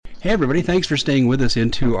Hey, everybody. Thanks for staying with us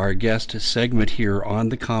into our guest segment here on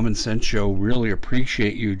the Common Sense Show. Really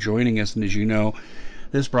appreciate you joining us. And as you know,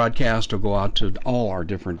 this broadcast will go out to all our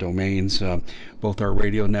different domains, both our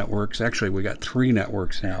radio networks. Actually, we got three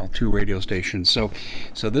networks now, two radio stations. So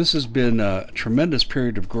this has been a tremendous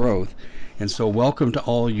period of growth. And so welcome to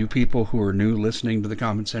all you people who are new listening to the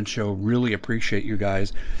Common Sense Show. Really appreciate you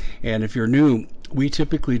guys. And if you're new, we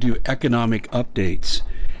typically do economic updates.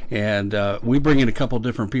 And we bring in a couple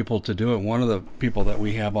different people to do it. One of the people that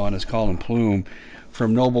we have on is Collin Plume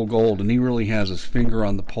from Noble Gold, and he really has his finger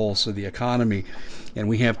on the pulse of the economy. And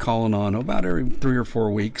we have Collin on about every 3 or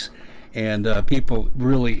 4 weeks, and people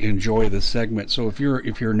really enjoy this segment. So if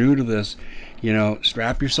you're new to this,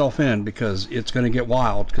 strap yourself in because it's going to get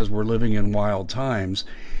wild because we're living in wild times.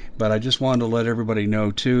 But I just wanted to let everybody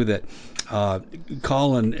know too that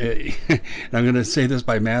Collin, and I'm going to say this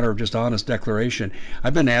by matter of just honest declaration,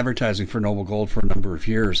 I've been advertising for Noble Gold for a number of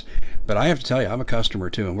years, but I have to tell you, I'm a customer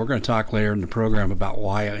too, and we're going to talk later in the program about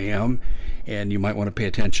why I am, and you might want to pay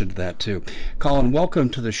attention to that too. Collin, welcome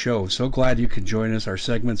to the show. So glad you could join us. Our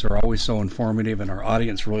segments are always so informative, and our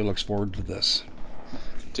audience really looks forward to this.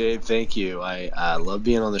 Dave, thank you. I love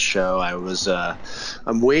being on the show.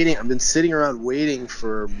 I'm waiting. I've been sitting around waiting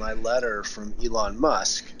for my letter from Elon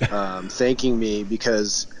Musk, thanking me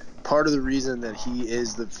because part of the reason that he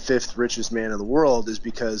is the fifth richest man in the world is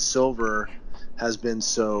because silver has been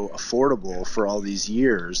so affordable for all these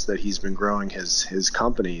years that he's been growing his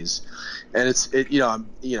companies. And I'm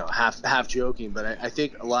half joking, but I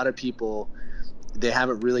think a lot of people, they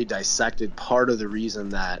haven't really dissected part of the reason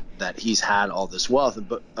that he's had all this wealth.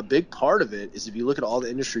 But a big part of it is if you look at all the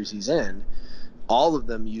industries he's in, all of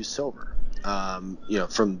them use silver.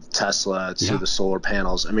 From Tesla to the solar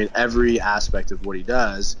panels. I mean, every aspect of what he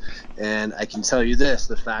does. And I can tell you this,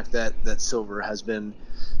 the fact that silver has been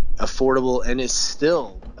affordable and is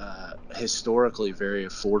still historically very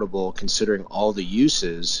affordable considering all the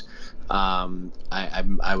uses.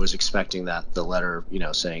 I was expecting that the letter,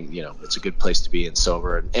 saying, it's a good place to be in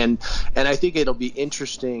silver. And I think it'll be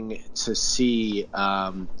interesting to see,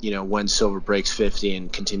 when silver breaks 50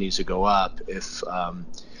 and continues to go up,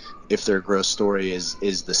 if their growth story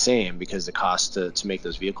is the same, because the cost to make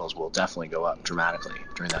those vehicles will definitely go up dramatically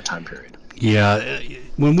during that time period. Yeah,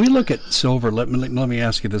 when we look at silver, let me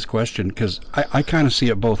ask you this question because I kind of see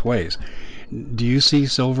it both ways. Do you see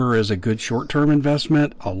silver as a good short-term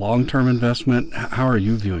investment, a long-term investment? How are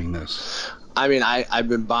you viewing this? I mean, I've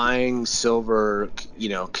been buying silver,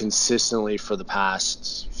 consistently for the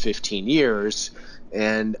past 15 years.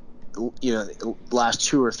 And, last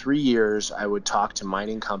 2 or 3 years, I would talk to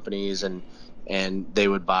mining companies and they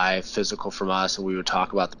would buy physical from us and we would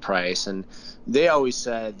talk about the price. And they always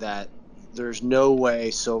said that there's no way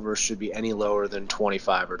silver should be any lower than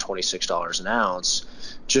 $25 or $26 an ounce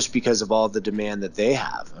just because of all the demand that they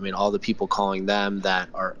have. I mean, all the people calling them that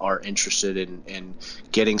are interested in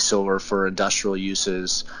getting silver for industrial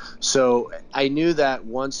uses. So I knew that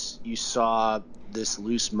once you saw this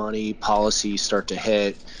loose money policy start to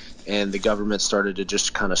hit and the government started to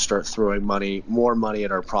just kind of start throwing more money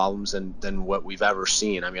at our problems than what we've ever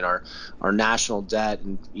seen. I mean, our national debt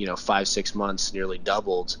in 5-6 months nearly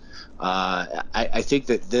doubled. I think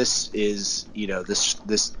that this is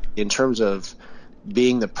this in terms of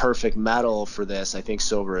being the perfect metal for this. I think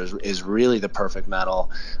silver is really the perfect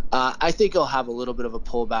metal. I think it'll have a little bit of a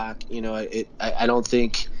pullback. I don't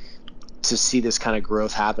think to see this kind of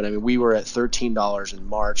growth happen. I mean, we were at $13 in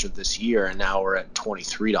March of this year, and now we're at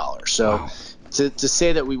 $23. So Wow. to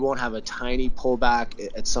say that we won't have a tiny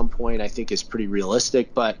pullback at some point, I think is pretty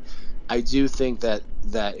realistic. But I do think that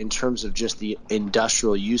in terms of just the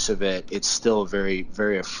industrial use of it, it's still a very,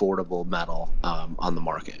 very affordable metal on the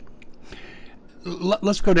market.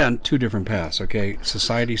 Let's go down two different paths, okay?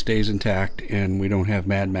 Society stays intact and we don't have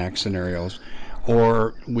Mad Max scenarios,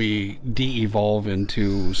 or we de-evolve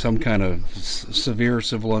into some kind of severe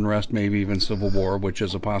civil unrest, maybe even civil war, which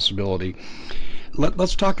is a possibility.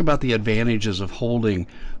 Let's talk about the advantages of holding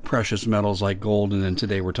precious metals like gold, and then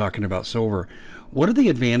today we're talking about silver. What are the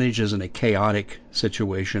advantages in a chaotic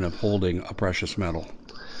situation of holding a precious metal?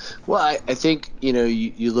 Well, I think,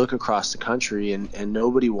 you look across the country and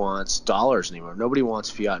nobody wants dollars anymore. Nobody wants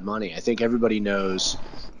fiat money. I think everybody knows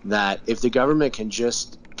that if the government can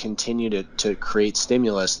just continue to create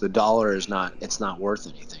stimulus, the dollar it's not worth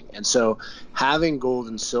anything. And so having gold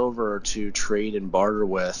and silver to trade and barter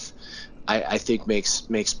with, I think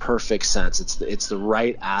makes perfect sense. It's the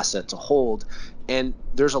right asset to hold. And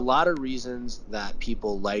there's a lot of reasons that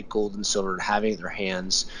people like gold and silver having it in their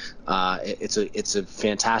hands. It's a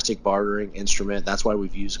fantastic bartering instrument. That's why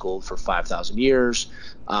we've used gold for 5,000 years.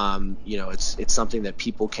 It's something that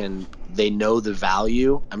people they know the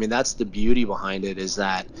value. I mean, that's the beauty behind it, is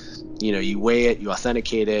that you weigh it, you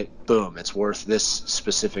authenticate it, boom, it's worth this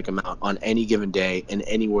specific amount on any given day and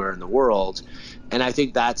anywhere in the world. And I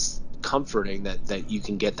think that's comforting, that you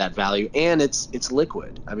can get that value, and it's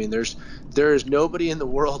liquid. I mean, there is nobody in the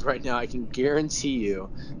world right now, I can guarantee you,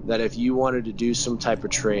 that if you wanted to do some type of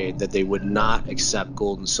trade, that they would not accept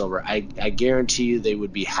gold and silver. I guarantee you they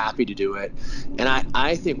would be happy to do it. And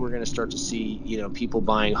I think we're going to start to see, people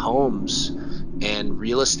buying homes and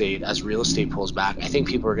real estate. As real estate pulls back, I think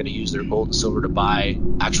people are going to use their gold and silver to buy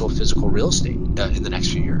actual physical real estate in the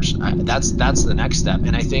next few years. That's the next step.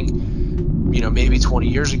 And I think, maybe 20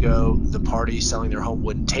 years ago, the party selling their home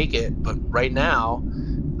wouldn't take it, but right now,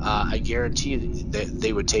 I guarantee that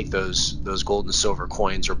they would take those gold and silver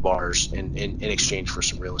coins or bars in exchange for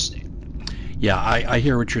some real estate. Yeah, I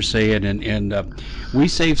hear what you're saying, and we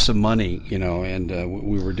saved some money, and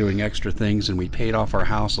we were doing extra things, and we paid off our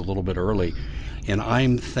house a little bit early, and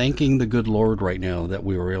I'm thanking the good Lord right now that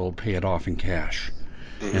we were able to pay it off in cash,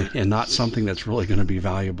 Mm-hmm. and not something that's really going to be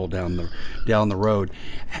valuable down the road.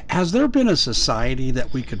 Has there been a society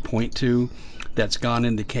that we could point to that's gone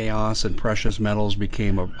into chaos and precious metals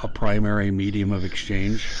became a primary medium of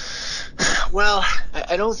exchange? Well,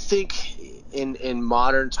 I don't think in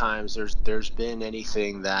modern times there's been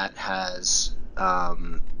anything that has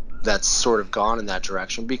that's sort of gone in that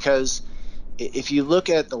direction, because if you look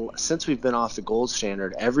at since we've been off the gold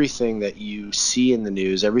standard, everything that you see in the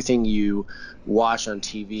news, everything you watch on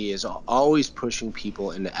TV is always pushing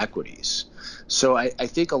people into equities. So I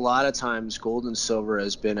think a lot of times gold and silver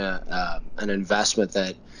has been an investment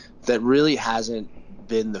that really hasn't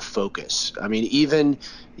been the focus. I mean, even,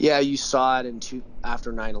 yeah, you saw it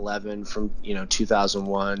after 9/11, from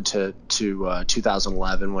 2001 to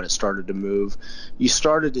 2011, when it started to move. You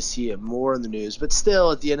started to see it more in the news, but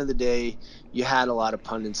still, at the end of the day, you had a lot of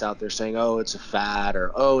pundits out there saying, "Oh, it's a fad,"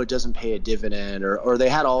 or "Oh, it doesn't pay a dividend," or they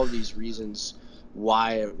had all of these reasons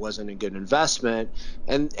why it wasn't a good investment.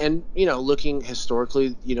 And looking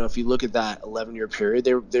historically, if you look at that 11-year period,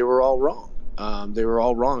 they were all wrong. They were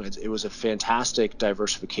all wrong. It was a fantastic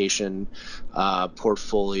diversification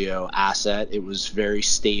portfolio asset. It was very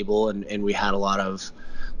stable, and we had a lot of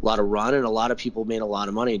run, and a lot of people made a lot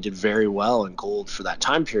of money and did very well in gold for that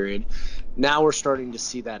time period. Now we're starting to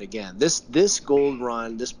see that again. This gold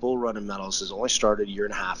run, this bull run in metals, has only started a year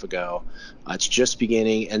and a half ago. It's just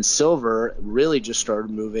beginning, and silver really just started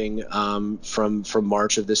moving from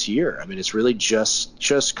March of this year. I mean, it's really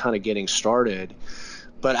just kind of getting started.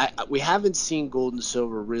 But we haven't seen gold and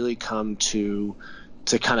silver really come to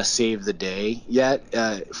kind of save the day yet,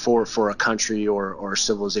 for a country or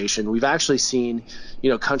civilization. We've actually seen,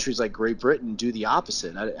 countries like Great Britain do the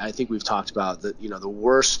opposite. I think we've talked about that. The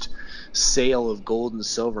worst sale of gold and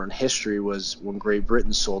silver in history was when Great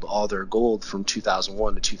Britain sold all their gold from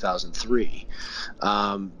 2001 to 2003.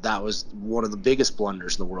 That was one of the biggest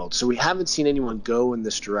blunders in the world. So we haven't seen anyone go in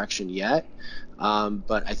this direction yet.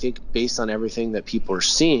 But I think, based on everything that people are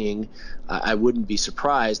seeing, I wouldn't be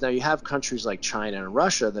surprised. Now, you have countries like China and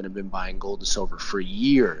Russia that have been buying gold and silver for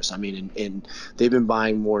years. I mean, and they've been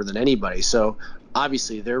buying more than anybody. So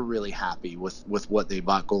obviously, they're really happy with what they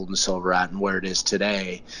bought gold and silver at and where it is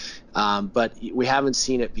today. But we haven't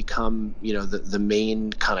seen it become, the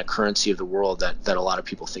main kind of currency of the world that a lot of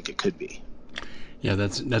people think it could be. Yeah,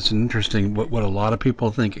 that's an interesting what a lot of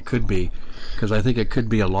people think it could be, because I think it could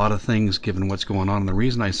be a lot of things given what's going on. And the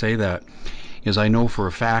reason I say that is I know for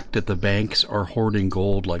a fact that the banks are hoarding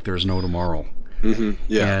gold like there's no tomorrow. Mm-hmm.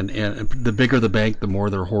 Yeah. And the bigger the bank, the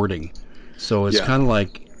more they're hoarding. So it's Yeah. kind of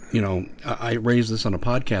like, I raised this on a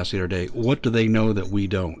podcast the other day. What do they know that we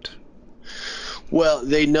don't? Well,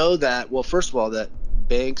 they know that. Well, first of all, that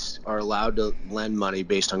banks are allowed to lend money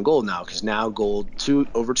based on gold now, because now gold,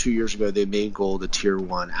 over 2 years ago, they made gold a tier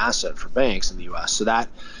one asset for banks in the U.S. So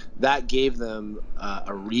that gave them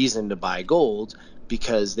a reason to buy gold,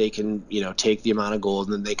 because they can, take the amount of gold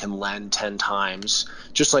and then they can lend 10 times,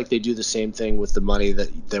 just like they do the same thing with the money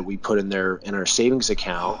that we put in our savings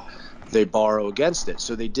account. They borrow against it.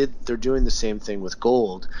 So they're doing the same thing with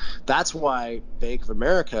gold. That's why Bank of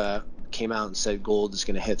America came out and said gold is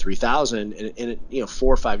going to hit 3,000. And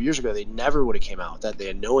 4 or 5 years ago, they never would have came out with that. They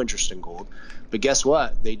had no interest in gold. But guess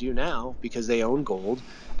what? They do now, because they own gold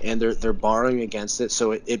and they're borrowing against it.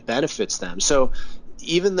 So it benefits them. So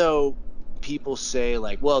even though people say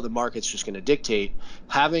like, well, the market's just going to dictate.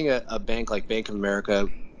 Having a bank like Bank of America,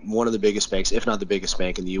 one of the biggest banks, if not the biggest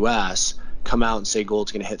bank in the U.S., come out and say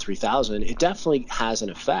gold's going to hit 3,000, it definitely has an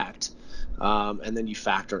effect. And then you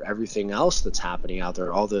factor everything else that's happening out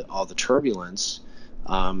there, all the turbulence,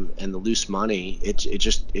 and the loose money.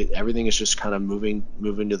 Everything is just kind of moving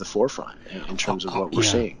to the forefront in terms of what we're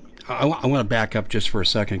Yeah. seeing. I want to back up just for a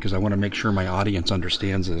second because I want to make sure my audience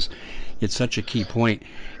understands this. It's such a key point.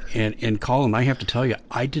 And Collin, I have to tell you,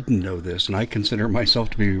 I didn't know this, and I consider myself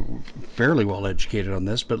to be fairly well educated on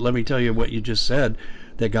this. But let me tell you what you just said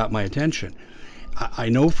that got my attention. I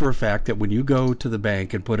know for a fact that when you go to the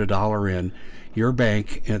bank and put $1 in, your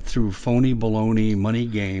bank, through phony baloney money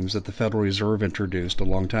games that the Federal Reserve introduced a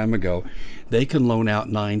long time ago, they can loan out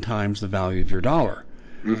 9 times the value of your dollar.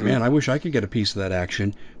 Mm-hmm. Man, I wish I could get a piece of that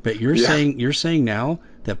action. But Yeah. you're saying now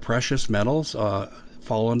that precious metals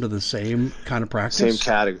fall under the same kind of practice?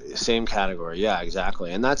 Same category. Yeah,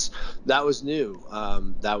 exactly. And that was new.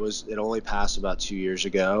 It only passed about 2 years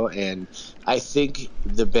ago, and I think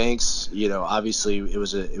the banks, obviously it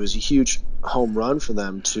was a huge home run for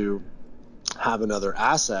them to have another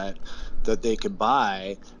asset that they could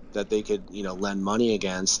buy, that they could lend money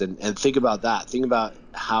against. And think about that. Think about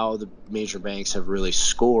how the major banks have really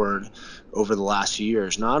scored over the last few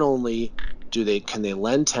years. Not only can they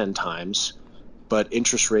lend 10 times, but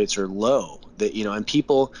interest rates are low. That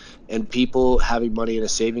and people having money in a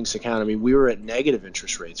savings account. I mean, we were at negative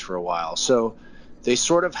interest rates for a while, so they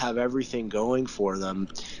sort of have everything going for them.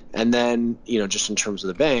 And then just in terms of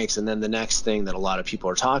the banks, and then the next thing that a lot of people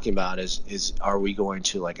are talking about is are we going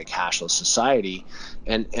to like a cashless society?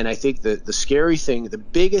 And I think the scary thing, the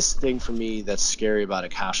biggest thing for me that's scary about a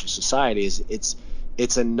cashless society is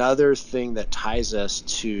it's another thing that ties us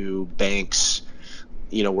to banks.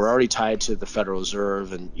 We're already tied to the Federal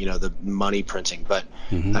Reserve and, the money printing, but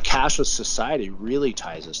Mm-hmm. a cashless society really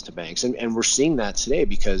ties us to banks. And we're seeing that today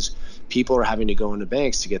because people are having to go into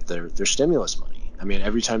banks to get their stimulus money. I mean,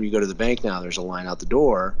 every time you go to the bank now, there's a line out the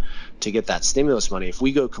door to get that stimulus money. If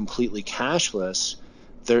we go completely cashless,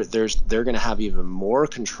 they're going to have even more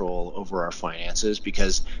control over our finances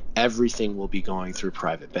because everything will be going through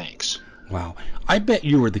private banks. Wow. I bet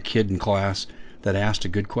you were the kid in class that asked a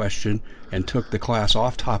good question and took the class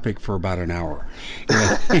off topic for about an hour.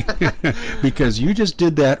 Because you just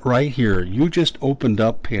did that right here. You just opened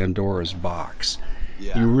up Pandora's box.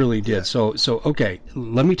 Yeah. You really Yeah. did. So okay,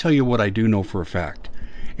 let me tell you what I do know for a fact.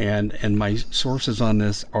 And my sources on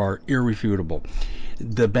this are irrefutable.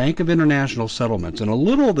 The Bank of International Settlements, and a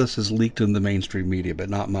little of this is leaked in the mainstream media, but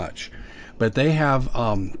not much. But they have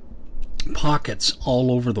pockets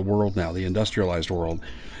all over the world now, the industrialized world,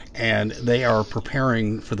 and they are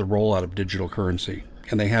preparing for the rollout of digital currency.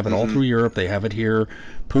 And they have it all Mm-hmm. through Europe. They have it here.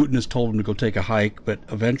 Putin has told them to go take a hike, but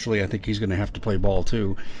eventually I think he's going to have to play ball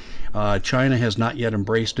too. China has not yet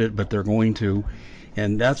embraced it, but they're going to,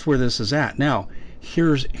 and that's where this is at. Now,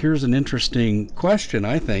 here's an interesting question.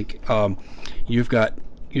 I think you've got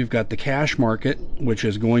the cash market, which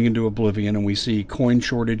is going into oblivion, and we see coin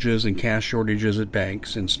shortages and cash shortages at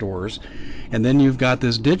banks and stores. And then you've got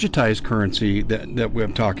this digitized currency that we're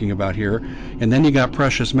talking about here, and then you got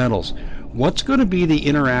precious metals. What's going to be the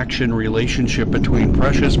interaction relationship between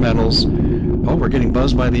precious metals? Oh, we're getting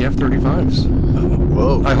buzzed by the F-35s.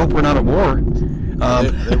 Whoa. I hope we're not at war.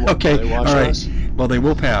 Okay, They watch all right. us? Well, they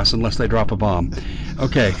will pass unless they drop a bomb.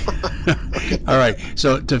 Okay. All right.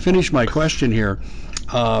 So to finish my question here,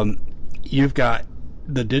 you've got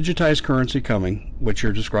the digitized currency coming, which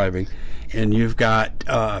you're describing, and you've got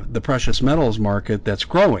the precious metals market that's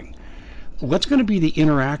growing. What's going to be the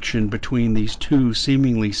interaction between these two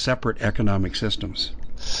seemingly separate economic systems?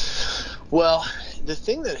 Well, the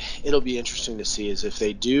thing that it'll be interesting to see is if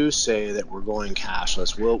they do say that we're going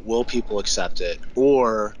cashless, will people accept it,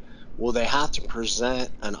 or will they have to present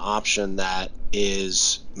an option that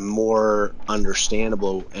is more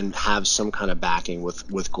understandable and have some kind of backing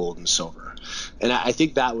with gold and silver? And I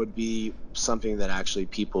think that would be something that actually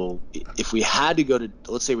people, if we had to go to,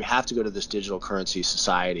 let's say we have to go to this digital currency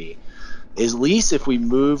society, at least if we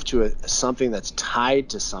move to something that's tied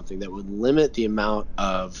to something that would limit the amount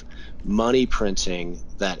of money printing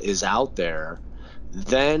that is out there,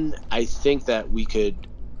 then I think that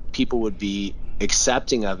people would be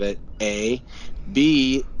accepting of it. A,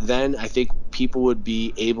 B, then I think people would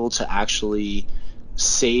be able to actually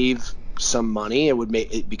save some money. It would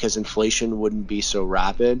make it because inflation wouldn't be so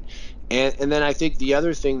rapid. And then I think the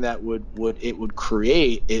other thing that would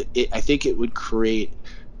create I think it would create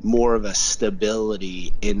more of a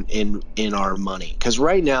stability in our money, because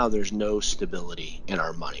right now there's no stability in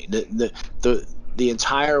our money. the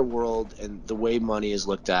entire world and the way money is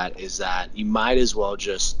looked at is that you might as well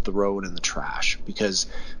just throw it in the trash because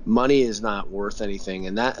money is not worth anything.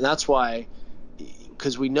 And that's why,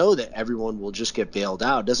 because we know that everyone will just get bailed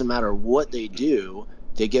out. It doesn't matter what they do,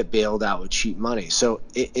 they get bailed out with cheap money. So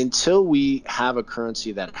until we have a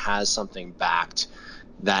currency that has something backed,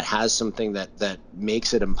 that has something that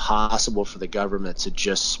makes it impossible for the government to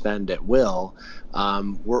just spend at will,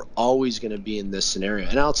 we're always going to be in this scenario.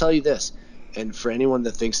 And I'll tell you this, and for anyone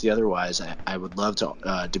that thinks the otherwise, I would love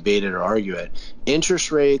to debate it or argue it.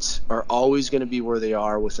 Interest rates are always going to be where they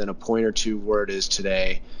are within a point or two where it is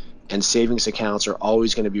today, and savings accounts are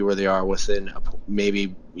always going to be where they are within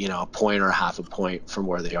maybe a point or a half a point from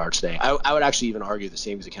where they are today. I would actually even argue the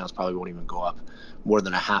savings accounts probably won't even go up more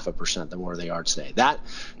than 0.5% than where they are today. That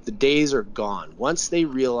the days are gone. Once they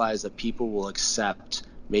realize that people will accept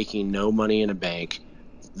making no money in a bank,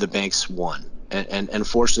 the banks won. And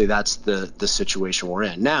unfortunately, that's the situation we're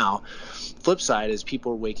in now. Flip side is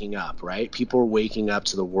people are waking up, right? People are waking up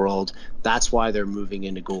to the world. That's why they're moving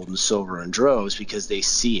into gold and silver in droves, because they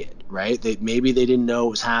see it, right? Maybe they didn't know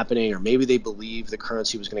it was happening, or maybe they believed the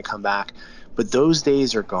currency was going to come back, but those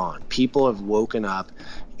days are gone. People have woken up,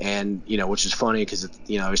 and which is funny because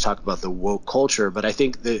I always talk about the woke culture, but I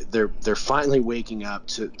think that they're finally waking up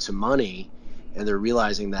to money, and they're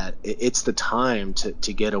realizing that it's the time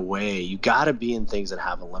to get away. You got to be in things that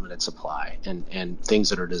have a limited supply and things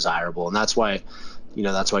that are desirable. And that's why,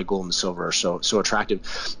 gold and silver are so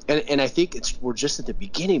attractive. And I think we're just at the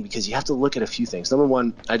beginning, because you have to look at a few things. Number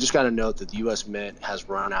one, I just got to note that the U.S. Mint has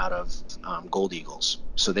run out of gold eagles.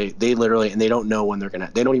 So they literally, and they don't know when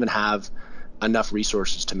they don't even have enough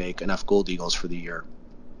resources to make enough gold eagles for the year.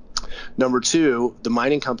 Number two, the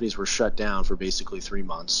mining companies were shut down for basically 3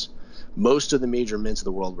 months. Most of the major mints of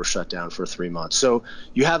the world were shut down for 3 months. So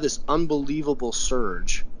you have this unbelievable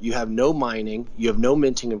surge. You have no mining, you have no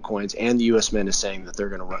minting of coins, and the U.S. Mint is saying that they're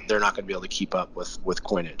not going to be able to keep up with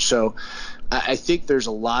coinage. So I think there's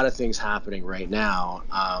a lot of things happening right now,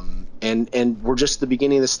 and we're just at the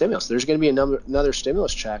beginning of the stimulus. There's going to be another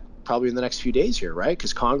stimulus check probably in the next few days here, right?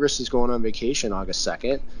 Because Congress is going on vacation August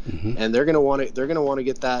 2nd, and they're going to want to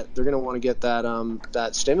get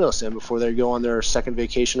that stimulus in before they go on their second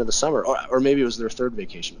vacation of the summer, or maybe it was their third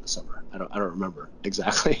vacation of the summer. I don't remember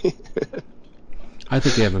exactly. I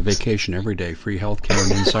think they have a vacation every day, free healthcare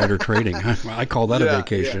and insider trading. I call that a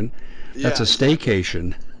vacation. That's a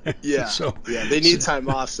staycation. Yeah, So they need time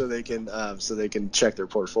off so they can check their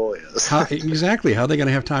portfolios. Exactly. How are they going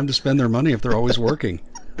to have time to spend their money if they're always working?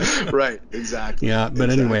 Right. Exactly. Yeah. But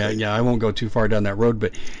anyway, I won't go too far down that road.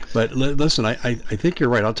 But listen, I think you're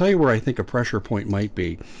right. I'll tell you where I think a pressure point might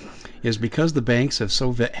be, is because the banks have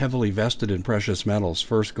so heavily vested in precious metals,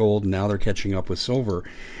 first gold, and now they're catching up with silver.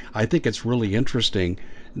 I think it's really interesting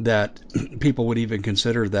that people would even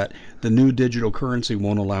consider that the new digital currency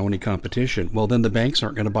won't allow any competition. Well, then the banks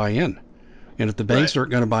aren't going to buy in. And if the banks aren't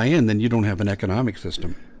going to buy in, then you don't have an economic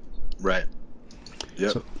system. Right.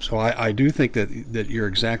 Yep. So I do think that you're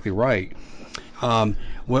exactly right.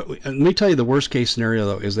 Let me tell you, the worst case scenario,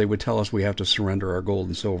 though, is they would tell us we have to surrender our gold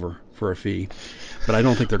and silver for a fee. But I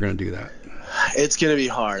don't think they're going to do that. It's going to be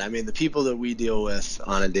hard. I mean, the people that we deal with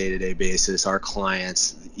on a day-to-day basis, our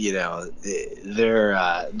clients, they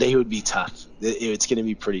would be tough. It's going to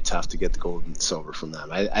be pretty tough to get the gold and silver from them.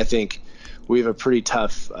 I think we have a pretty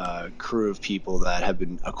tough crew of people that have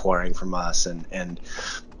been acquiring from us, and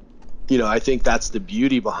I think that's the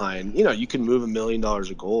beauty behind. You can move $1 million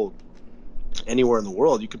of gold anywhere in the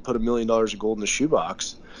world. You could put $1 million of gold in a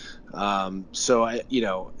shoebox. And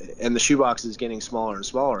the shoebox is getting smaller and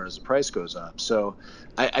smaller as the price goes up. So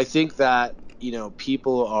I think that,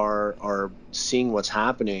 people are seeing what's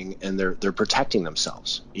happening, and they're protecting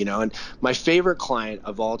themselves, and my favorite client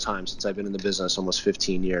of all time, since I've been in the business almost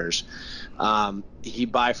 15 years, he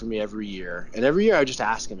buy from me every year, and every year I just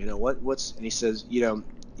ask him, and he says,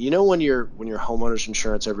 when your homeowner's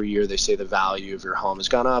insurance every year, they say the value of your home has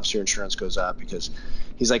gone up, so your insurance goes up, because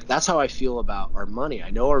he's like, that's how I feel about our money.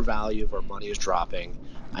 I know our value of our money is dropping.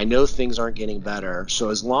 I know things aren't getting better. So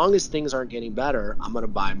as long as things aren't getting better, I'm going to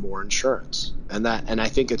buy more insurance. And I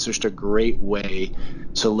think it's just a great way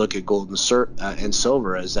to look at gold and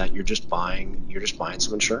silver, is that you're just buying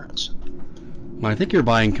some insurance. I think you're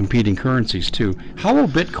buying competing currencies too. How will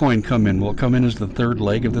Bitcoin come in? Will it come in as the third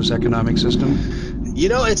leg of this economic system?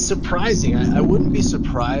 It's surprising. I wouldn't be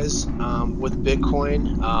surprised with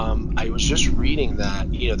Bitcoin. I was just reading that,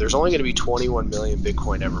 there's only going to be 21 million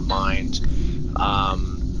Bitcoin ever mined.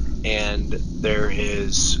 And there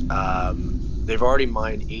is, they've already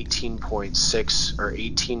mined 18.6 or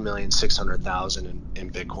 18,600,000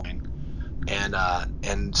 in Bitcoin.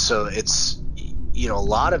 And so a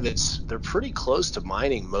lot of they're pretty close to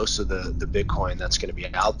mining most of the Bitcoin that's going to be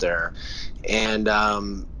out there, and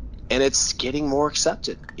it's getting more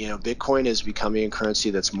accepted. Bitcoin is becoming a currency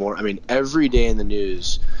that's more. I mean, every day in the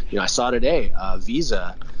news. I saw today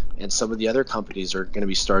Visa and some of the other companies are going to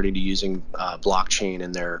be starting to using blockchain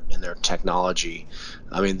in their technology.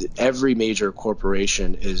 I mean, every major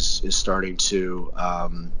corporation is starting to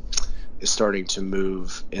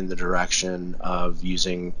move in the direction of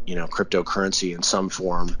using, cryptocurrency in some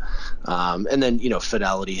form. And then,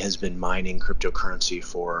 Fidelity has been mining cryptocurrency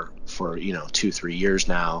for 2-3 years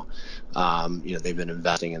now. They've been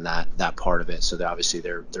investing in that part of it. So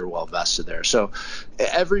they're well vested there. So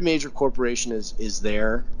every major corporation is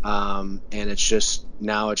there. And it's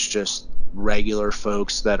just regular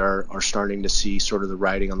folks that are starting to see sort of the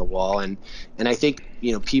writing on the wall. And I think,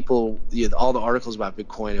 people, all the articles about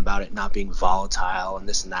Bitcoin, about it not being volatile and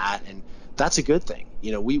this and that, and that's a good thing.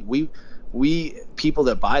 We people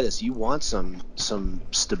that buy this, you want some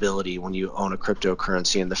stability when you own a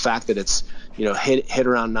cryptocurrency, and the fact that it's hit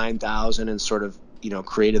around 9,000 and sort of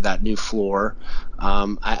created that new floor,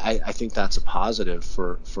 I think that's a positive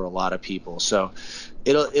for a lot of people. So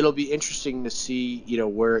it'll be interesting to see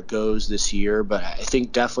where it goes this year, but I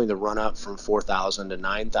think definitely the run up from 4,000 to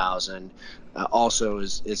 9,000 also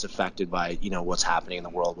is affected by what's happening in the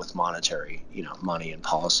world with monetary money and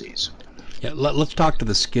policies. Yeah, let's talk to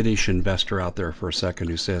the skittish investor out there for a second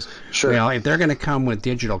who says, Sure. well, if they're going to come with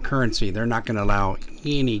digital currency, they're not going to allow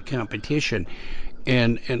any competition.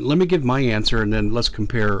 And let me give my answer, and then let's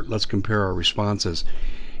compare our responses.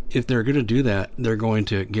 If they're going to do that, they're going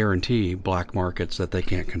to guarantee black markets that they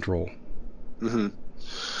can't control. Hmm.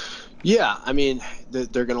 Yeah, I mean,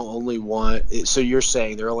 they're going to only want. So you're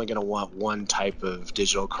saying they're only going to want one type of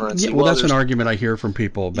digital Yeah, currency? well, Well, that's an argument I hear from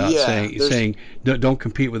people about yeah, saying don't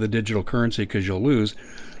compete with a digital currency because you'll lose.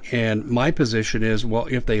 And my position is, well,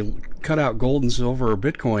 if they cut out gold and silver or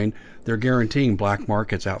Bitcoin, they're guaranteeing black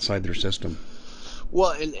markets outside their system.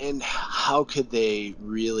 well, and how could they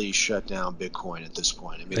really shut down Bitcoin at this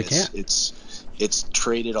point? I mean, They can't. it's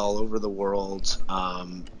traded all over the world.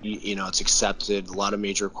 It's accepted. A lot of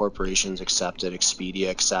major corporations accept it. Expedia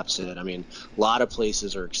accepts it. I mean, a lot of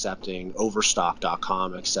places are accepting.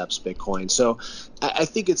 Overstock.com accepts Bitcoin. So I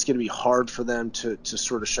think it's going to be hard for them to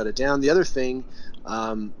sort of shut it down. The other thing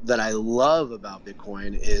that I love about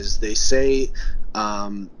Bitcoin is they say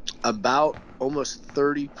about almost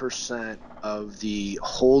 30% of the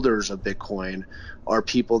holders of Bitcoin are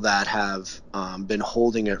people that have been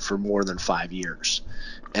holding it for more than 5 years.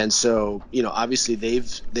 And so, obviously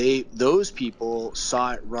those people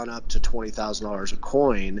saw it run up to $20,000 a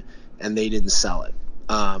coin and they didn't sell it.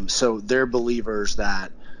 So they're believers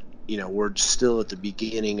that we're still at the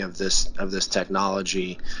beginning of this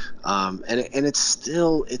technology, and it's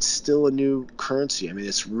still a new currency. I mean,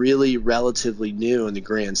 it's really relatively new in the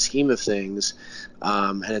grand scheme of things,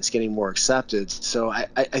 and it's getting more accepted. So I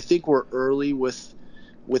think we're early with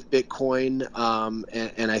Bitcoin,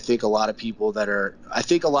 and I think a lot of people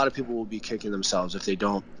will be kicking themselves if they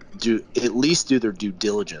don't at least do their due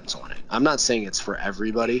diligence on it. I'm not saying it's for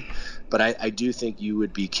everybody, but I do think you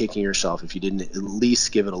would be kicking yourself if you didn't at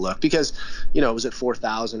least give it a look, because it was at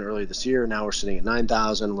 4,000 earlier this year. Now we're sitting at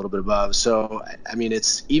 9,000, a little bit above. So I mean,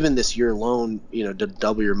 it's even this year alone, to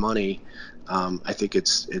double your money. I think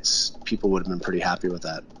it's people would have been pretty happy with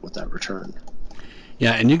that return.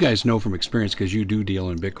 Yeah, and you guys know from experience because you do deal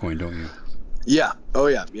in Bitcoin, don't you? Yeah. Oh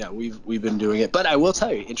yeah. Yeah. We've been doing it, but I will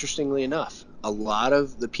tell you, interestingly enough, a lot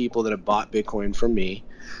of the people that have bought Bitcoin from me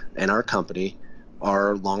and our company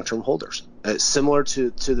are long-term holders. Similar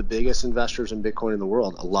to the biggest investors in Bitcoin in the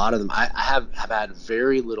world. A lot of them, I have had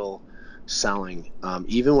very little selling.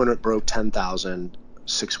 Even when it broke 10,000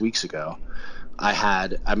 6 weeks ago,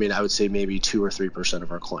 I would say maybe 2 or 3%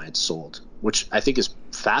 of our clients sold, which I think is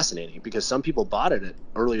fascinating because some people bought it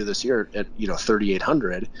earlier this year at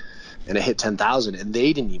 3,800 and it hit 10,000 and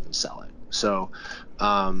they didn't even sell it. So,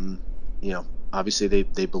 obviously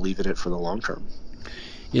they believe in it for the long term.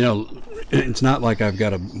 You know, it's not like I've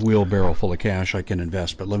got a wheelbarrow full of cash I can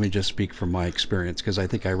invest, but let me just speak from my experience because I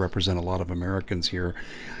think I represent a lot of Americans here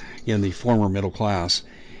in the former middle class.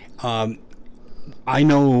 Um, I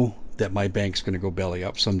know that my bank's going to go belly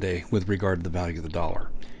up someday with regard to the value of the dollar.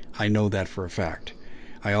 I know that for a fact.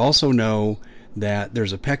 I also know that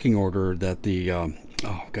there's a pecking order that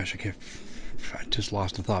oh gosh, I just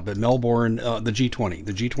lost the thought, but Melbourne, the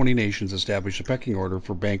G20 nations established a pecking order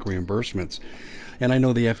for bank reimbursements, and I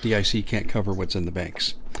know the FDIC can't cover what's in the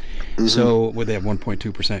banks. Mm-hmm. So, they have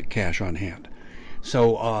 1.2% cash on hand.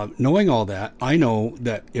 So, knowing all that, I know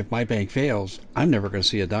that if my bank fails, I'm never going to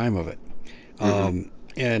see a dime of it. Mm-hmm.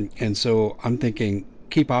 And so I'm thinking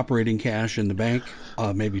keep operating cash in the bank,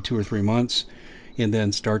 maybe 2 or 3 months, and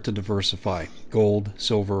then start to diversify gold,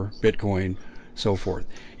 silver, Bitcoin, so forth.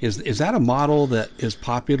 Is that a model that is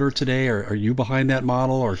popular today, or are you behind that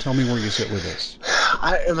model, or tell me where you sit with this?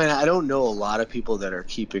 I mean, I don't know a lot of people that are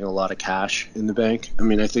keeping a lot of cash in the bank. I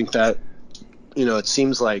mean, I think that, it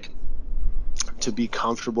seems like to be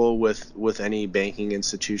comfortable with any banking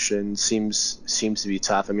institution seems to be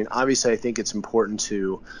tough. I mean, obviously, I think it's important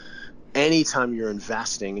to anytime you're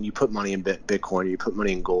investing and you put money in Bitcoin or you put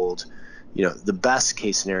money in gold, the best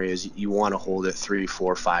case scenario is you want to hold it 3,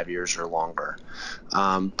 4, 5 years or longer.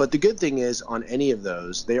 But the good thing is on any of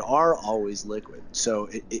those, they are always liquid. So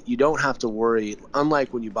you don't have to worry,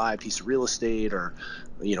 unlike when you buy a piece of real estate or,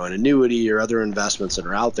 an annuity or other investments that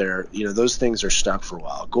are out there, those things are stuck for a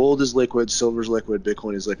while. Gold is liquid, silver is liquid,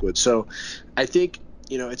 Bitcoin is liquid. So I think,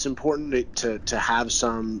 it's important to have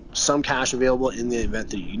some cash available in the event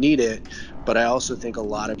that you need it. But I also think a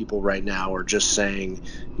lot of people right now are just saying,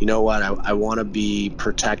 you know what, I want to be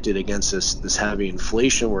protected against this heavy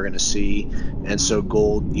inflation we're going to see. And so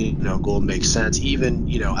gold makes sense,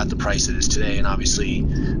 even, at the price it is today. And obviously,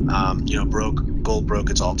 gold broke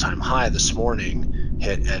its all-time high this morning.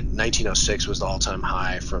 Hit at 1906 was the all-time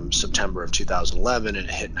high from September of 2011, and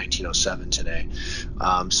it hit 1907 today.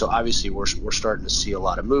 So obviously, we're starting to see a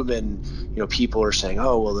lot of movement. People are saying,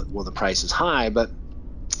 oh, well, the price is high, but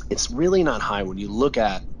it's really not high when you look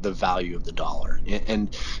at the value of the dollar. And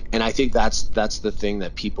I think that's the thing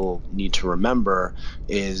that people need to remember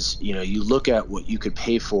is, you look at what you could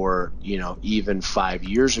pay for, even 5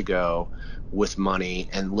 years ago with money,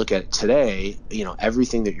 and look at today,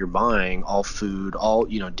 everything that you're buying, all food, all,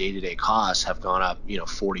 day-to-day costs have gone up,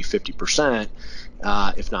 40, 50%,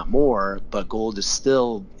 if not more. But gold is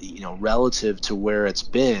still, relative to where it's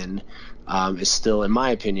been, is still, in my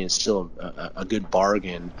opinion, still a good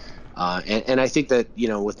bargain. And I think that,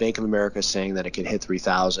 with Bank of America saying that it could hit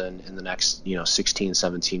 3,000 in the next, 16,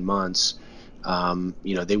 17 months,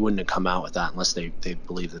 they wouldn't have come out with that unless they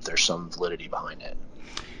believe that there's some validity behind it.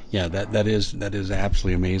 Yeah, that is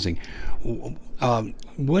absolutely amazing.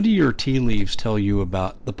 What do your tea leaves tell you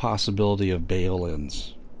about the possibility of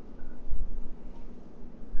bail-ins?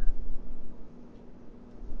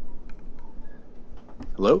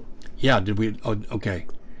 Hello? Yeah, did we? Oh, okay.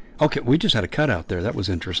 Okay, we just had a cutout there. That was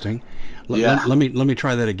interesting. Yeah. Let me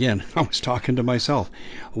try that again. I was talking to myself.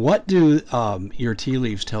 What do your tea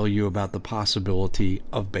leaves tell you about the possibility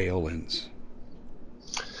of bail-ins?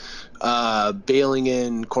 Bailing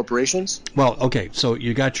in corporations? Well, okay, so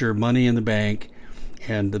you got your money in the bank,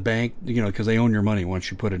 and the bank, because they own your money once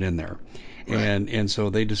you put it in there, Right. and so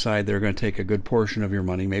they decide they're going to take a good portion of your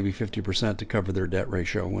money, maybe 50%, to cover their debt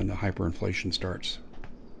ratio when the hyperinflation starts.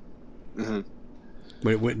 Hmm.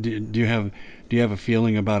 Do you have a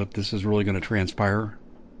feeling about if this is really going to transpire?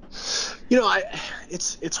 I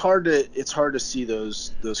it's hard to see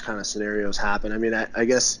those kind of scenarios happen. I mean, I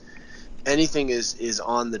guess anything is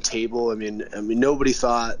on the table. I mean, nobody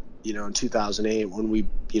thought, in 2008 when we,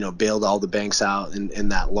 bailed all the banks out in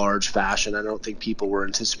that large fashion. I don't think people were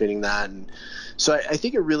anticipating that. And so I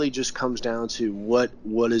think it really just comes down to what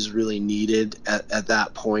is really needed at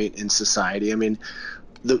that point in society. I mean,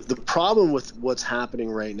 the problem with what's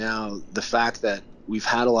happening right now, the fact that we've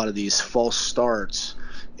had a lot of these false starts,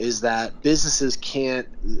 is that businesses can't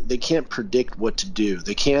predict what to do.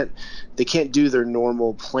 They can't do their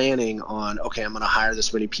normal planning on, okay, I'm going to hire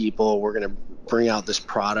this many people, we're going to bring out this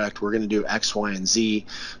product, we're going to do X, Y, and Z.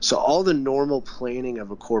 So all the normal planning of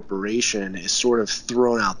a corporation is sort of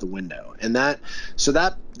thrown out the window. And that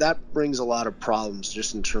brings a lot of problems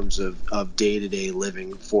just in terms of day-to-day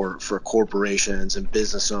living for corporations and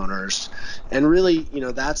business owners. And really,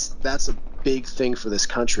 that's a big thing for this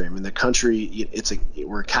country. I mean, the country,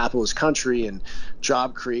 we're a capitalist country, and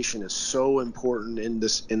job creation is so important in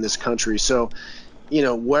this country. So,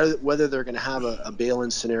 whether they're going to have a bail-in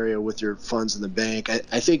scenario with your funds in the bank,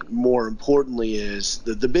 I think more importantly is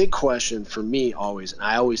the big question for me always, and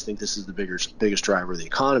I always think this is the biggest driver of the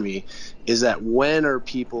economy, is that when are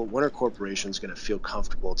corporations going to feel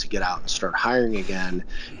comfortable to get out and start hiring again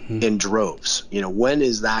Hmm. in droves? When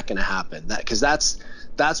is that going to happen? Because that's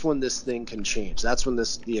when this thing can change. That's when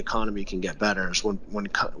the economy can get better. Is when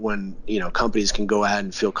companies can go ahead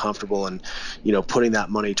and feel comfortable and putting that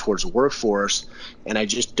money towards the workforce. And I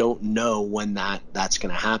just don't know when that's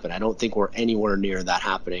going to happen. I don't think we're anywhere near that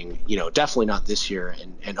happening. Definitely not this year,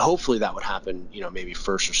 and hopefully that would happen. Maybe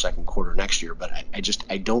first or second quarter next year. But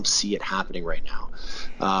I don't see it happening right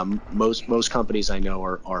now. Most companies I know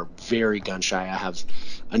are very gun shy. I have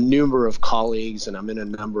a number of colleagues, and I'm in a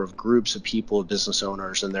number of groups of people, business owners,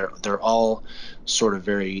 owners, and they're all sort of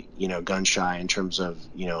very, gun shy in terms of,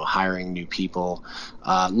 hiring new people.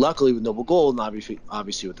 Luckily with Noble Gold, and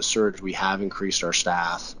obviously with the surge, we have increased our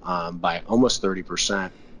staff by almost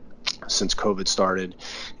 30% since COVID started,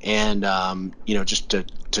 and just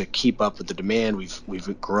to keep up with the demand,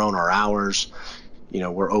 we've grown our hours.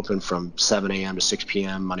 We're open from 7 a.m. to 6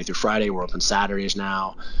 p.m. Monday through Friday. We're open Saturdays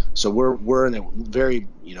now. So we're in a very,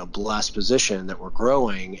 blessed position that we're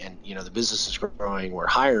growing, and, the business is growing, we're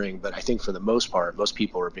hiring. But I think for the most part, most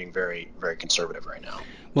people are being very, very conservative right now.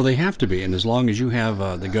 Well, they have to be. And as long as you have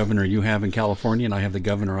the governor you have in California and I have the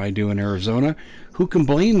governor I do in Arizona, who can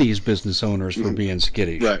blame these business owners for being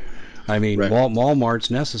skittish? Right. I mean, Right. Walmart's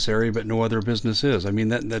necessary, but no other business is. I mean,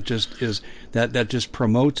 that just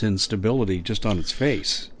promotes instability just on its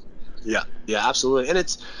face. Yeah, yeah, absolutely. And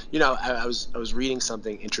it's, I was reading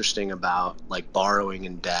something interesting about like borrowing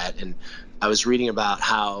and debt, and I was reading about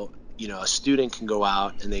how, a student can go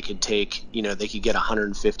out and they could take, they could get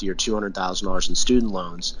 150 or $200,000 in student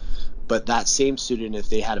loans. But that same student, if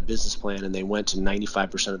they had a business plan and they went to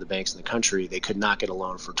 95% of the banks in the country, they could not get a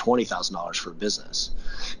loan for $20,000 for a business.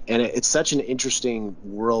 And it's such an interesting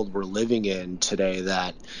world we're living in today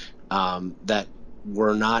that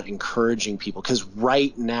we're not encouraging people, because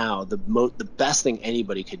right now the best thing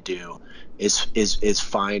anybody could do is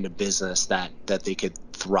find a business that they could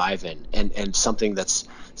thrive in, and something that's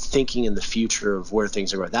thinking in the future of where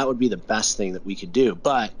things are going. That would be the best thing that we could do.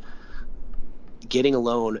 But getting a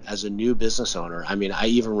loan as a new business owner, I mean, I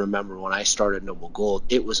even remember when I started Noble Gold,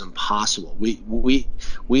 it was impossible. We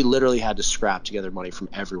literally had to scrap together money from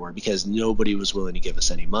everywhere because nobody was willing to give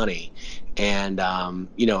us any money. And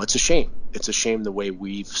it's a shame. It's a shame the way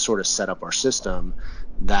we've sort of set up our system,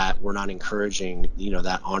 that we're not encouraging,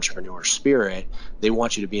 that entrepreneur spirit. They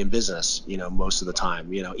want you to be in business, most of the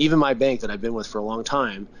time. Even my bank that I've been with for a long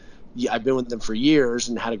time, I've been with them for years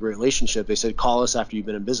and had a great relationship. They said, call us after you've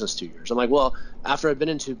been in business 2 years. I'm like, well, after I've been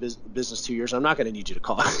into business 2 years, I'm not going to need you to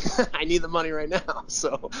call. I need the money right now.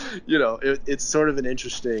 So, it's sort of an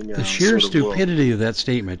interesting The sheer sort of world. stupidity of that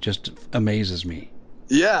statement just amazes me.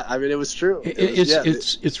 Yeah, I mean, it was true.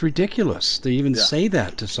 It's ridiculous to even say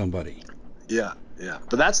that to somebody. Yeah, yeah,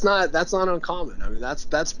 but that's not uncommon. I mean, that's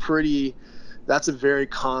a very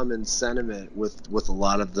common sentiment with a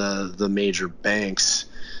lot of the major banks.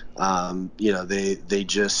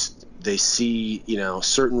 They see,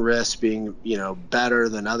 certain risks being, better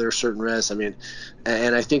than other certain risks. I mean,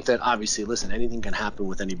 and I think that obviously, listen, anything can happen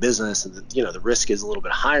with any business, and the risk is a little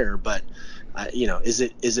bit higher. But is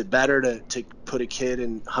it better to put a kid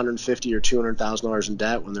in 150 or $200,000 in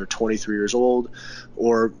debt when they're 23 years old,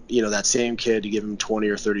 or that same kid to give them 20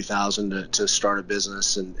 or 30,000 to start a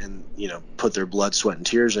business and put their blood, sweat, and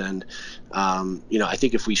tears in? I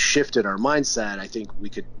think if we shifted our mindset, I think we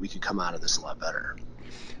could come out of this a lot better.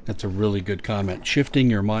 That's a really good comment. Shifting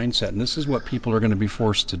your mindset, and this is what people are going to be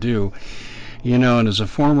forced to do. And as a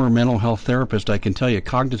former mental health therapist, I can tell you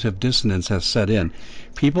cognitive dissonance has set in.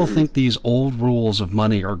 People think these old rules of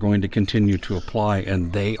money are going to continue to apply,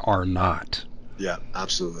 and they are not. Yeah,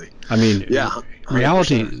 absolutely. I mean, 100%.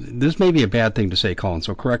 Reality, this may be a bad thing to say, Collin,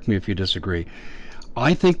 so correct me if you disagree.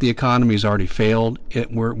 I think the economy's already failed.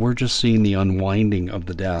 We're just seeing the unwinding of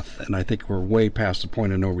the death, and I think we're way past the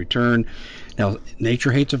point of no return. Now,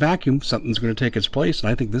 nature hates a vacuum. Something's going to take its place, and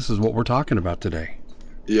I think this is what we're talking about today.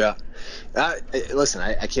 Yeah. Listen,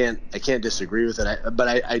 I can't disagree with it.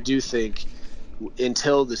 But I do think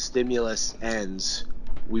until the stimulus ends,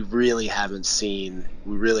 we really haven't seen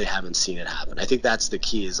it happen. I think that's the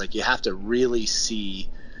key, is like you have to really see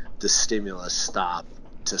the stimulus stop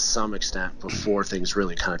to some extent before things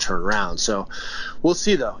really kind of turn around. So we'll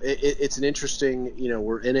see, though. It's an interesting,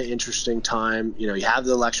 we're in an interesting time. You have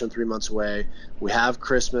the election 3 months away. We have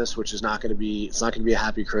Christmas, which is not going to be a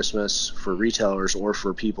happy Christmas for retailers or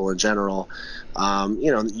for people in general.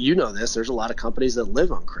 This, there's a lot of companies that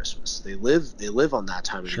live on Christmas. They live on that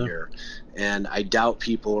time of the year. And I doubt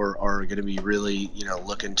people are going to be really,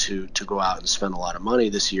 looking to go out and spend a lot of money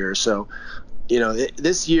this year. So,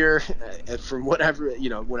 this year, from whatever,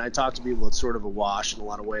 when I talk to people, it's sort of a wash in a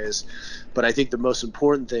lot of ways. But I think the most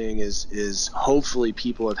important thing is hopefully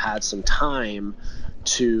people have had some time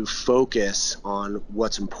to focus on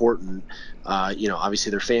what's important, obviously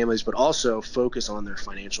their families, but also focus on their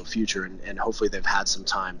financial future. And hopefully they've had some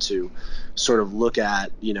time to sort of look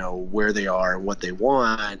at, where they are and what they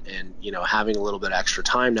want. And, having a little bit extra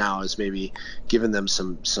time now is maybe giving them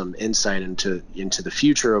some insight into the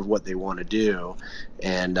future of what they want to do.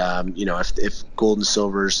 And, if gold and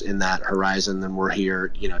silver's in that horizon, then we're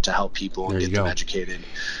here, to help people and get them educated.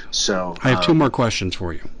 So I have two more questions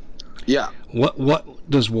for you. Yeah. What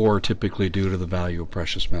does war typically do to the value of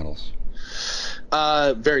precious metals?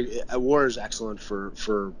 War is excellent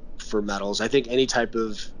for metals. I think any type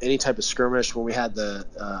of skirmish. When we had the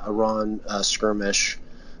Iran skirmish,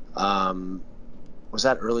 um, was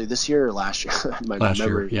that early this year or last year? my Last year,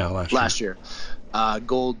 memory. yeah, last year. Last year,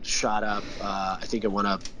 gold shot up. I think it went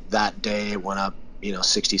up that day. It went up,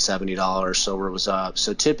 $60-$70. Silver was up.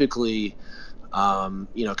 So typically,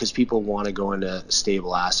 because people want to go into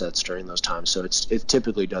stable assets during those times, so it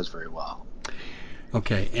typically does very well.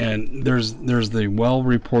 Okay, and there's the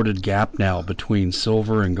well-reported gap now between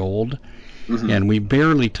silver and gold, Hmm. and we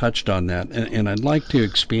barely touched on that, and I'd like to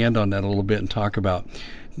expand on that a little bit and talk about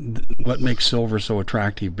what makes silver so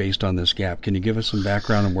attractive based on this gap. Can you give us some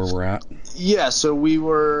background on where we're at? Yeah, so we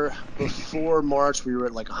were before March, we were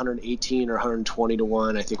at like 118 or 120 to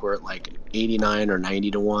 1. I think we're at like 89 or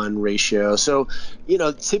 90 to 1 ratio. So,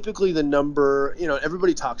 typically the number,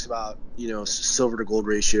 everybody talks about, silver to gold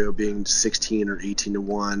ratio being 16 or 18 to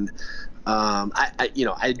 1.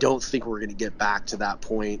 I don't think we're going to get back to that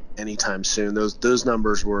point anytime soon. Those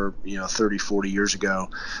numbers were, 30, 40 years ago.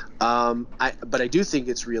 But I do think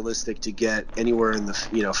it's realistic to get anywhere in the,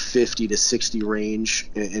 50 to 60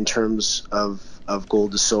 range in terms of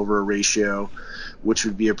gold to silver ratio, which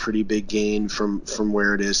would be a pretty big gain from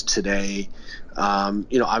where it is today.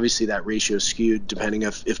 Obviously that ratio is skewed depending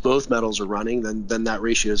if both metals are running, then that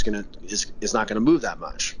ratio is not gonna move that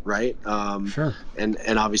much, right? Sure. And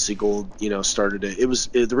obviously gold,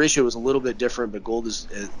 the ratio was a little bit different, but gold is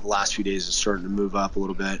the last few days is starting to move up a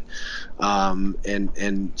little bit.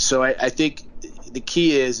 And so I think the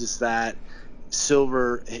key is that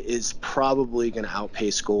silver is probably going to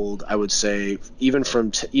outpace gold. I would say even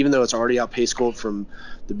though it's already outpaced gold from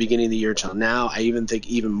the beginning of the year till now, I even think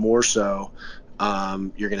even more so.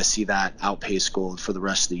 You're going to see that outpace gold for the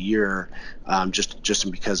rest of the year, just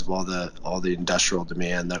because of all the industrial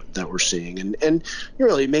demand that we're seeing, and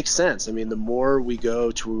really it makes sense. I mean, the more we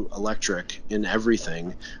go to electric in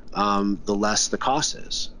everything, the less the cost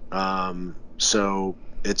is. So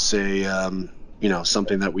it's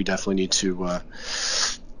something that we definitely need to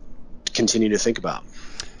continue to think about.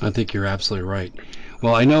 I think you're absolutely right.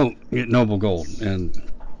 Well, I know Noble Gold and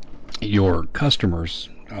your customers,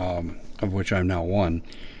 of which I'm now one,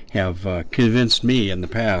 have convinced me in the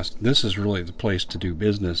past this is really the place to do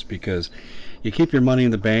business because you keep your money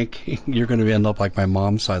in the bank, you're going to end up like my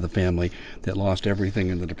mom's side of the family that lost everything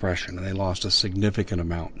in the Depression, and they lost a significant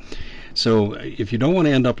amount. So if you don't want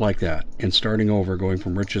to end up like that and starting over, going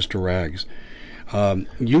from riches to rags,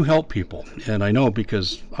 you help people, and I know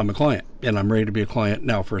because I'm a client, and I'm ready to be a client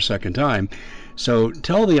now for a second time. So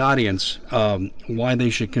tell the audience why they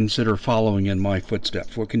should consider following in my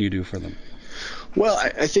footsteps. What can you do for them? Well,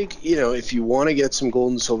 I think, if you want to get some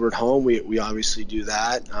gold and silver at home, we obviously do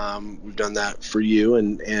that. We've done that for you,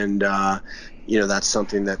 and that's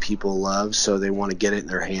something that people love, so they want to get it in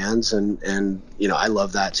their hands, and I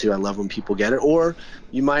love that too. I love when people get it. Or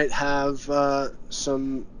you might have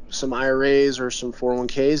some IRAs or some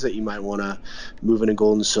 401ks that you might want to move into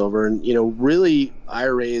gold and silver, and really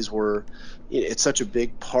IRAs were, it's such a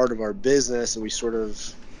big part of our business, and we sort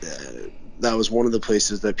of that was one of the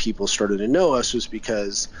places that people started to know us, was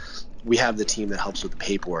because we have the team that helps with the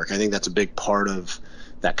paperwork. I think that's a big part of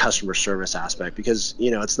that customer service aspect, because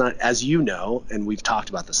it's not, as and we've talked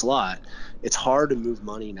about this a lot, it's hard to move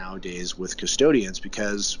money nowadays with custodians,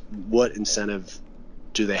 because what incentive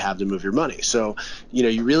do they have to move your money? So,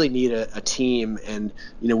 you really need a team, and,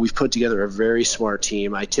 we've put together a very smart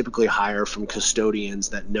team. I typically hire from custodians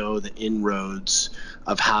that know the inroads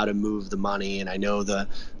of how to move the money, and I know the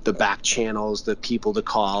back channels, the people to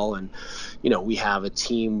call, and, we have a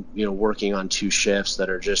team, working on 2 shifts that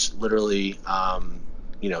are just literally,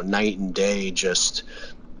 night and day, just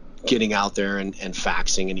getting out there and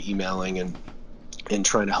faxing and emailing and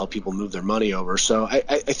trying to help people move their money over. So I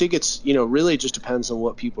think it's, really just depends on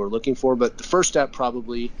what people are looking for. But the first step,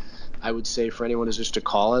 probably, I would say, for anyone, is just to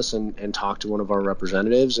call us and talk to one of our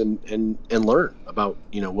representatives and learn about,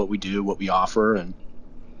 what we do, what we offer, and,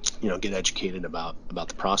 get educated about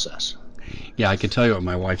the process. Yeah, I can tell you what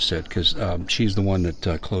my wife said because she's the one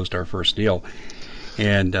that closed our first deal.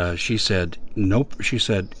 And she said, nope. She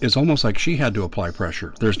said, it's almost like she had to apply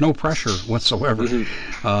pressure. There's no pressure whatsoever.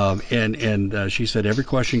 Mm-hmm. And she said every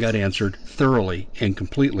question got answered thoroughly and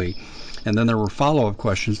completely. And then there were follow-up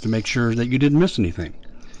questions to make sure that you didn't miss anything.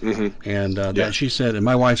 Mm-hmm. And Yeah. that she said, and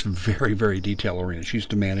my wife's very, very detail-oriented. She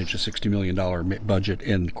used to manage a $60 million budget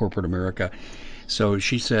in corporate America. So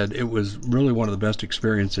she said it was really one of the best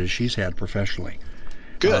experiences she's had professionally.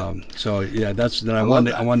 Good. So yeah, that's that. I love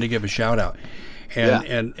I that. wanted to give a shout out.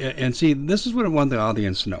 And, Yeah. and see, this is what I want the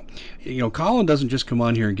audience to know. Collin doesn't just come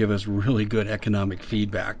on here and give us really good economic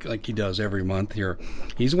feedback like he does every month here.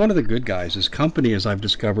 He's one of the good guys. His company, as I've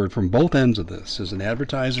discovered from both ends of this, as an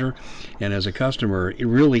advertiser and as a customer, it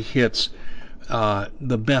really hits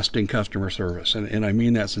the best in customer service, and I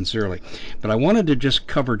mean that sincerely. But I wanted to just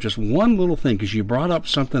cover just one little thing because you brought up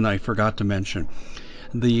something I forgot to mention: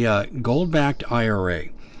 the gold-backed IRA.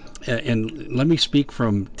 And let me speak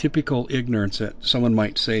from typical ignorance that someone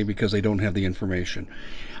might say because they don't have the information.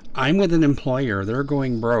 I'm with an employer, they're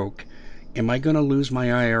going broke. Am I going to lose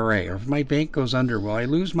my IRA? Or if my bank goes under, will I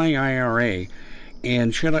lose my IRA?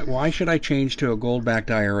 And why should I change to a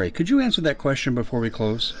gold-backed IRA? Could you answer that question before we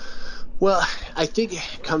close? Well, I think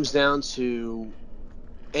it comes down to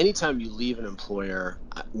anytime you leave an employer,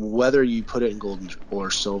 whether you put it in gold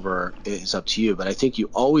or silver is up to you. But I think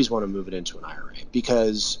you always want to move it into an IRA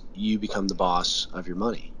because you become the boss of your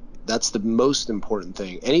money. That's the most important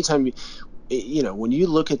thing. Anytime when you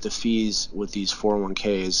look at the fees with these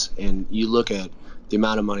 401ks and you look at the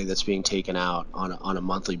amount of money that's being taken out on a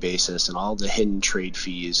monthly basis and all the hidden trade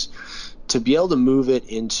fees, to be able to move it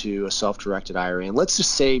into a self-directed IRA, and let's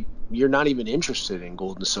just say you're not even interested in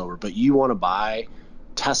gold and silver, but you want to buy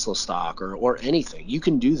Tesla stock or anything, you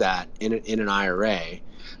can do that in an IRA.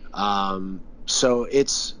 So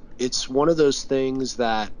it's one of those things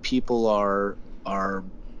that people are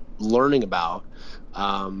learning about.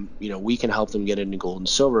 We can help them get into gold and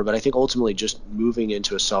silver, but I think ultimately just moving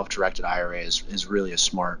into a self-directed IRA is really a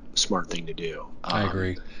smart thing to do. I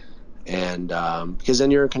agree. And because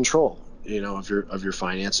then you're in control, of your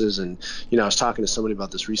finances. And I was talking to somebody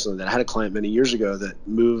about this recently, that I had a client many years ago that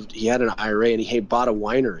moved. He had an IRA and he bought a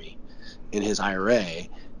winery in his IRA,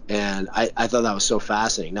 and I thought that was so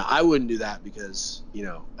fascinating. Now I wouldn't do that because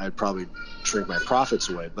I'd probably shrink my profits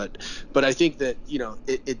away, but I think that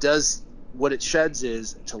it does. What it sheds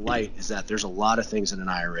to light is that there's a lot of things in an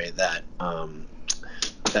IRA that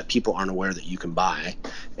people aren't aware that you can buy.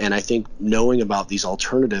 And I think knowing about these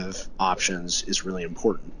alternative options is really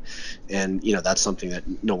important. And, that's something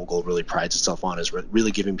that Noble Gold really prides itself on, is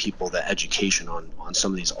really giving people the education on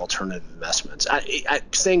some of these alternative investments.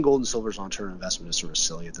 Saying gold and silver is an alternative investment is sort of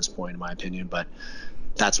silly at this point, in my opinion, but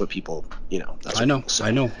that's what people, that's what people say.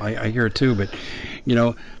 I know. I hear it too, but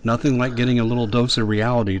nothing like getting a little dose of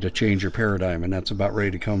reality to change your paradigm, and that's about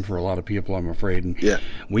ready to come for a lot of people, I'm afraid. And Yeah.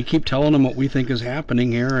 we keep telling them what we think is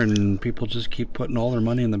happening here, and people just keep putting all their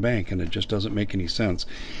money in the bank, and it just doesn't make any sense.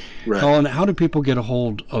 Right. Collin, how do people get a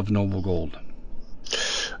hold of Noble Gold?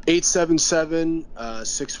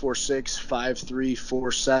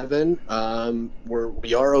 877-646-5347.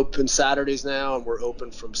 We are open Saturdays now, and we're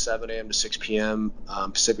open from 7 a.m. to 6 p.m.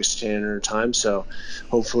 Pacific Standard Time. So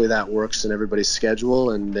hopefully that works in everybody's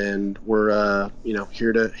schedule. And then we're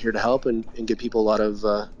here to help and get people a lot of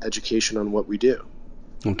education on what we do.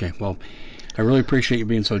 Okay, well, I really appreciate you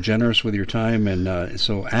being so generous with your time and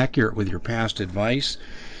so accurate with your past advice.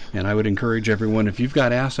 And I would encourage everyone, if you've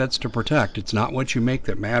got assets to protect, it's not what you make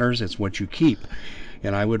that matters, it's what you keep.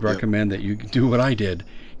 And I would recommend that you do what I did.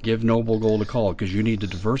 Give Noble Gold a call, because you need to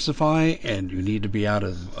diversify and you need to be out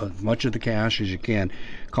of as much of the cash as you can.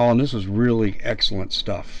 Collin, this is really excellent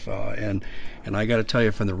stuff. And I got to tell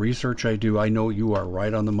you, from the research I do, I know you are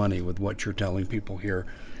right on the money with what you're telling people here.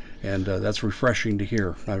 And that's refreshing to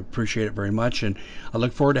hear. I appreciate it very much. And I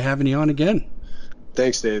look forward to having you on again.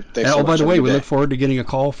 Thanks, Dave. Thanks so much. By the way, we look forward to getting a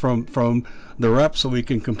call from the rep so we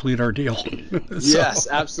can complete our deal. Yes,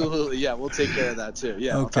 absolutely. Yeah, we'll take care of that too.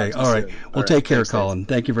 Yeah. Okay. All right. Well, take care, Collin.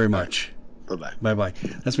 Thank you very much. Bye-bye. Bye-bye.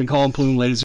 That's been Collin Plume, ladies